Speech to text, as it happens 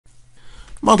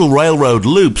Model railroad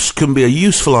loops can be a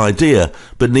useful idea,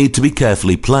 but need to be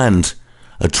carefully planned.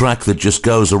 A track that just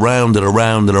goes around and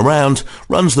around and around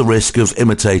runs the risk of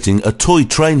imitating a toy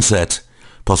train set.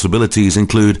 Possibilities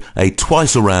include a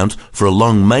twice around for a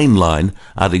long main line,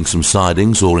 adding some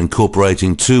sidings or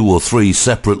incorporating 2 or 3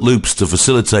 separate loops to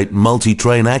facilitate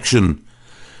multi-train action.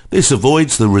 This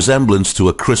avoids the resemblance to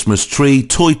a Christmas tree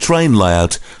toy train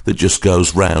layout that just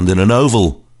goes round in an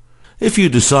oval. If you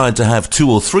decide to have 2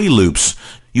 or 3 loops,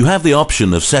 you have the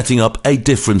option of setting up a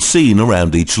different scene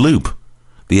around each loop.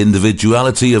 The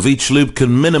individuality of each loop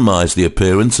can minimize the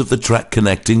appearance of the track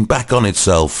connecting back on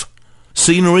itself.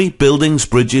 Scenery, buildings,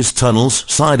 bridges, tunnels,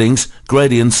 sidings,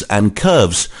 gradients and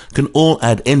curves can all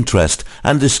add interest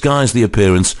and disguise the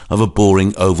appearance of a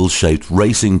boring oval-shaped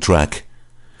racing track.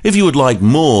 If you would like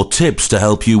more tips to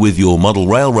help you with your model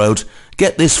railroad,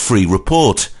 get this free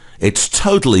report. It's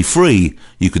totally free.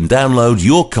 You can download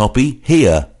your copy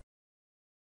here.